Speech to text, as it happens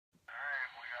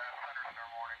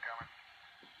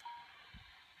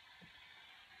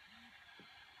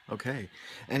Okay.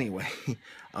 Anyway,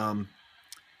 um,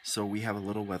 so we have a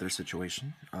little weather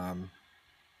situation. I'm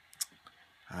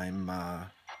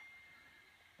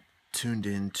tuned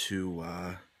into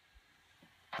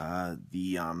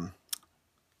the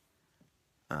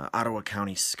Ottawa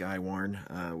County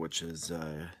Skywarn, which is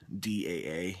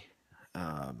DAA.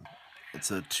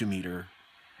 It's a 2 meter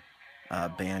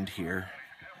band here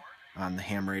on the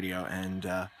ham radio,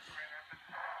 and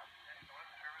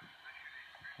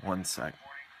one sec.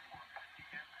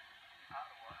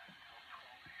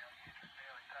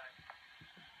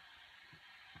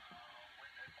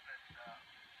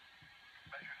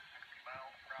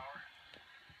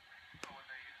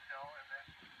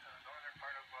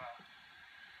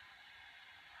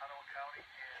 Ottawa County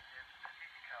and in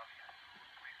Muskegon County.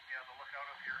 Please be on the lookout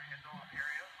of your indoor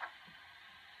area.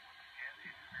 Once again,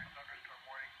 a severe thunderstorm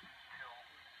warning till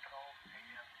 12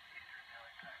 a.m. Eastern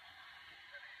Daylight Time.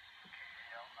 That is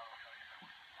KAL, Ottawa County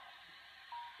Skywarn.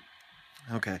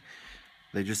 Okay,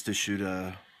 they just issued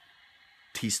a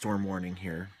T-storm warning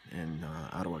here in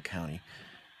Ottawa County.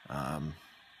 And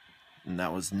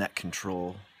that was Net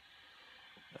Control,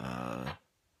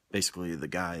 basically the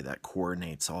guy that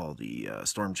coordinates all the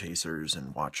storm chasers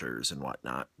and watchers and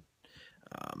whatnot,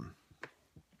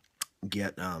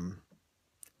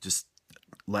 just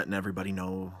letting everybody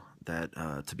know that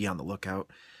to be on the lookout,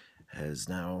 as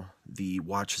now the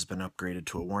watch has been upgraded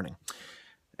to a warning.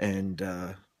 And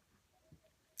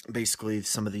basically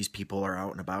some of these people are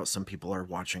out and about, some people are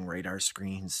watching radar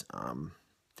screens,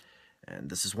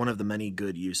 and this is one of the many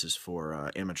good uses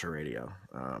for amateur radio,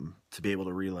 to be able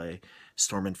to relay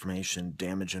storm information,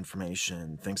 damage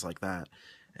information, things like that.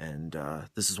 And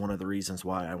this is one of the reasons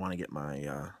why I want to get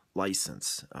my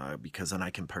license, because then I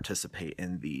can participate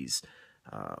in these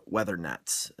weather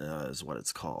nets, is what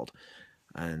it's called.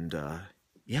 And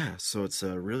yeah, so it's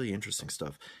really interesting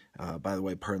stuff. By the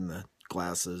way, pardon the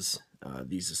glasses.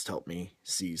 These just help me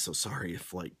see, so sorry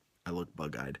if I look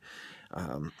bug-eyed.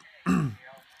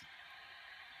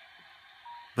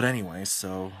 But anyway,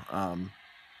 so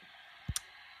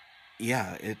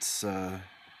yeah, it's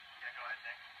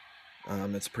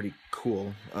pretty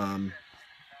cool. I'm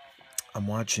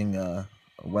watching a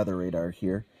weather radar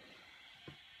here,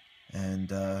 and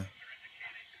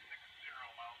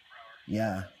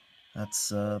yeah, that's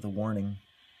the warning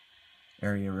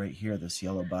area right here, this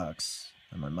yellow box,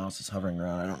 and my mouse is hovering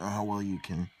around. I don't know how well you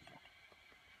can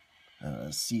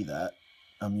see that.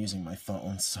 I'm using my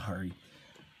phone, sorry.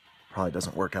 Probably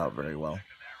doesn't work out very well.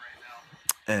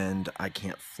 And I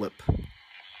can't flip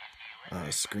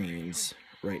screens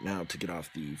right now to get off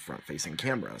the front-facing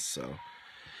camera, so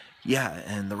yeah.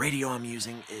 And the radio I'm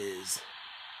using is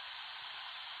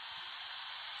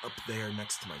up there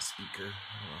next to my speaker.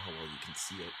 I don't know how well you can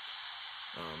see it.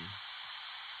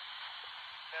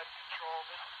 Net Control,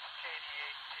 this is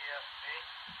KD8TFB.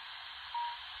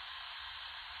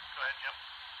 Go ahead, Jim.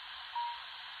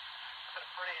 A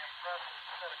pretty impressive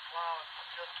set of clouds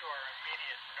just to our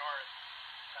immediate north.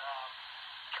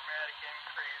 Dramatic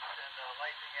increase in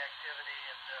lightning activity,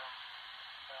 and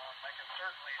I can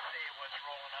certainly see what's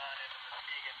rolling on into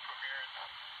Muskegon from here. It's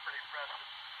pretty impressive.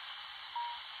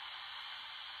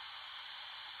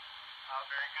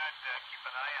 Very good. Keep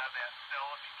an eye on that cell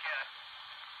if you can.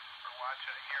 We're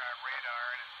watching it here on radar,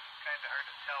 and it's kind of hard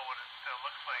to tell what it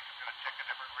looks like. I'm going to check a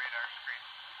different radar screen.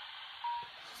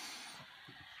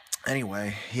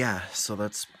 Anyway, yeah, so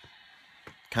that's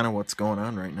kind of what's going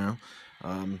on right now.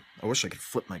 I wish I could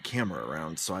flip my camera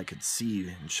around so I could see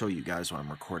and show you guys what I'm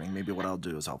recording. Maybe what I'll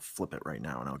do is I'll flip it right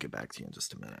now and I'll get back to you in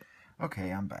just a minute.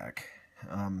 Okay, I'm back.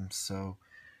 So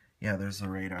yeah, there's the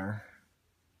radar,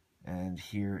 and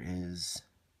here is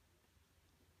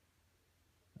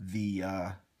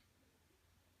the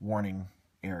warning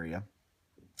area.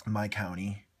 My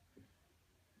county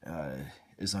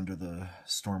is under the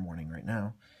storm warning right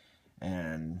now,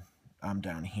 and I'm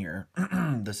down here.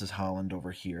 This is Holland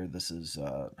over here. This is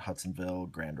Hudsonville,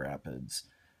 Grand Rapids,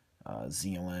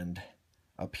 Zealand.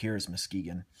 Up here is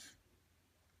Muskegon,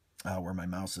 where my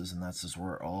mouse is, and this is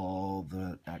where all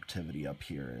the activity up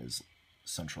here is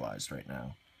centralized right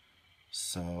now.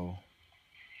 So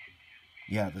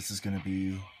yeah, this is going to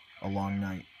be a long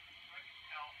night.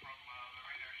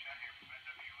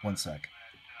 One sec.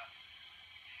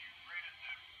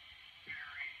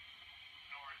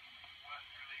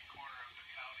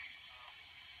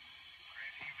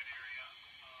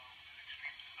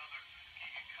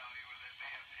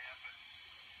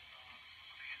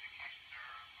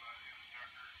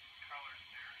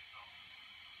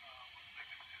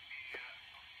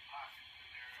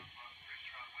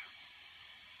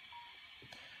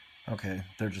 Okay,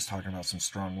 they're just talking about some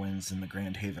strong winds in the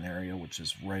Grand Haven area, which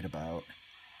is right about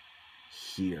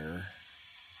here,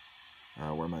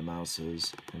 where my mouse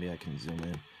is. Maybe I can zoom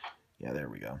in. Yeah, there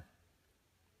we go.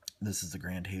 This is the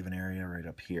Grand Haven area right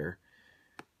up here.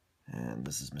 And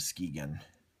this is Muskegon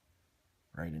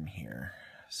right in here.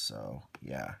 So,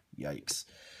 yeah, yikes.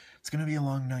 It's going to be a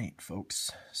long night,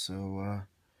 folks. So,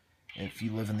 if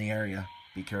you live in the area,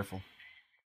 be careful.